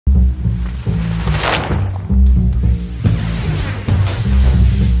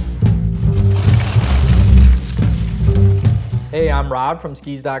Hey, I'm Rob from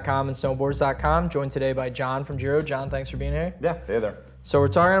SkisDotCom and SnowboardsDotCom, joined today by John from Giro. John, thanks for being here. Yeah, hey there. So we're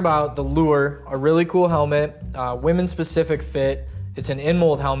talking about the Lure, a really cool helmet, women's specific fit. It's an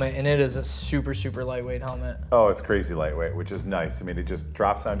in-mold helmet, and it is a super, super lightweight helmet. Oh, it's crazy lightweight, which is nice. I mean, it just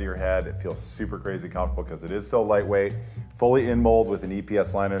drops onto your head. It feels super crazy comfortable because it is so lightweight, fully in-mold with an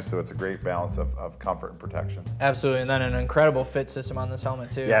EPS liner, so it's a great balance of comfort and protection. Absolutely, and then an incredible fit system on this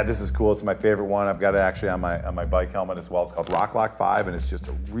helmet too. Yeah, this is cool. It's my favorite one. I've got it actually on my bike helmet as well. It's called Roc Loc 5, and it's just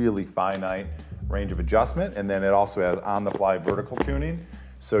a really finite range of adjustment, and then it also has on-the-fly vertical tuning,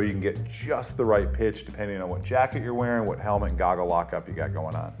 so you can get just the right pitch depending on what jacket you're wearing, what helmet and goggle lockup you got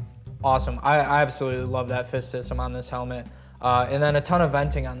going on. Awesome. I absolutely love that fit system on this helmet. And then a ton of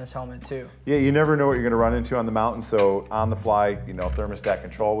venting on this helmet too. Yeah, you never know what you're gonna run into on the mountain, so on the fly, you know, Thermostat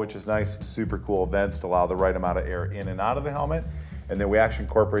Control, which is nice, super cool vents to allow the right amount of air in and out of the helmet. And then we actually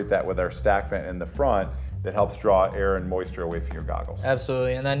incorporate that with our stack vent in the front that helps draw air and moisture away from your goggles.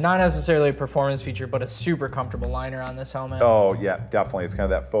 Absolutely, and then not necessarily a performance feature, but a super comfortable liner on this helmet. Oh yeah, definitely. It's kind of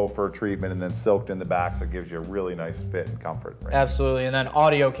that faux fur treatment and then silked in the back, so it gives you a really nice fit and comfort. Right? Absolutely, and then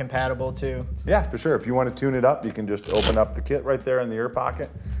audio compatible too. Yeah, for sure. If you want to tune it up, you can just open up the kit right there in the ear pocket,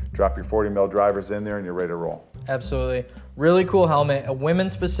 drop your 40 mil drivers in there, and you're ready to roll. Absolutely. Really cool helmet, a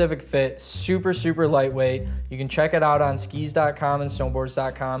women's specific fit, super, super lightweight. You can check it out on SkisDotCom and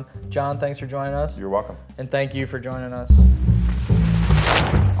SnowboardsDotCom. John, thanks for joining us. You're welcome. And thank you for joining us.